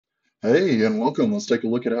Hey, and welcome. Let's take a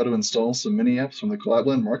look at how to install some mini apps from the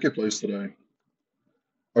Collab.Land Marketplace today.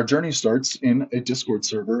 Our journey starts in a Discord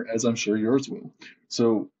server, as I'm sure yours will.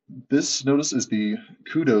 So this, notice, is the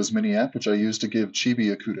kudos mini app, which I use to give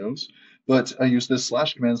Chibi a kudos, but I use this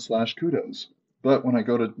slash command slash kudos. But when I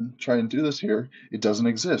go to try and do this here, it doesn't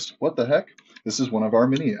exist. What the heck? This is one of our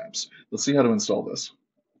mini apps. Let's see how to install this.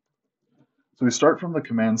 So we start from the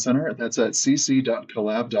command center. That's at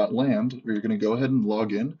cc.collab.land, where you're going to go ahead and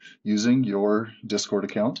log in using your Discord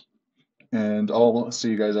account. And I'll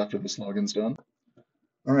see you guys after this login's done.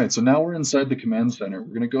 All right, so now we're inside the command center. We're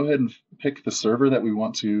going to go ahead and pick the server that we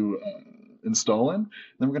want to install in.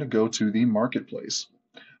 Then we're going to go to the marketplace.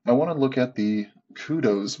 I want to look at the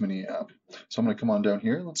Kudos mini app. So I'm going to come on down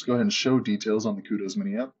here. Let's go ahead and show details on the Kudos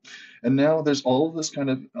mini app. And now there's all of this kind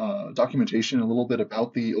of documentation, a little bit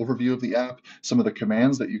about the overview of the app, some of the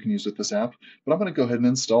commands that you can use with this app. But I'm going to go ahead and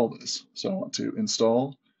install this. So I want to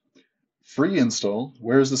install, free install.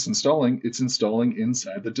 Where is this installing? It's installing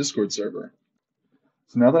inside the Discord server.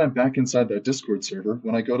 So now that I'm back inside that Discord server,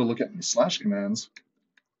 when I go to look at my slash commands,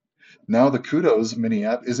 now the Kudos mini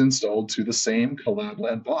app is installed to the same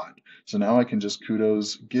Collab.Land bot. So now I can just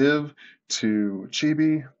kudos give to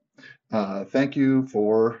Chibi. Thank you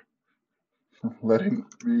for letting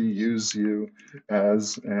me use you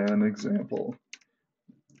as an example.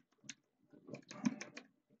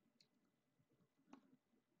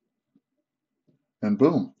 And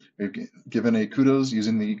boom, we've given a kudos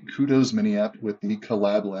using the kudos mini app with the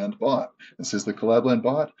Collab.Land bot. This is the Collab.Land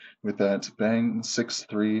bot with that bang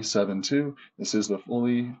 6372. This is the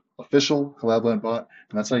fully official Collab.Land bot,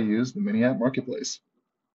 and that's how you use the Miniapp Marketplace.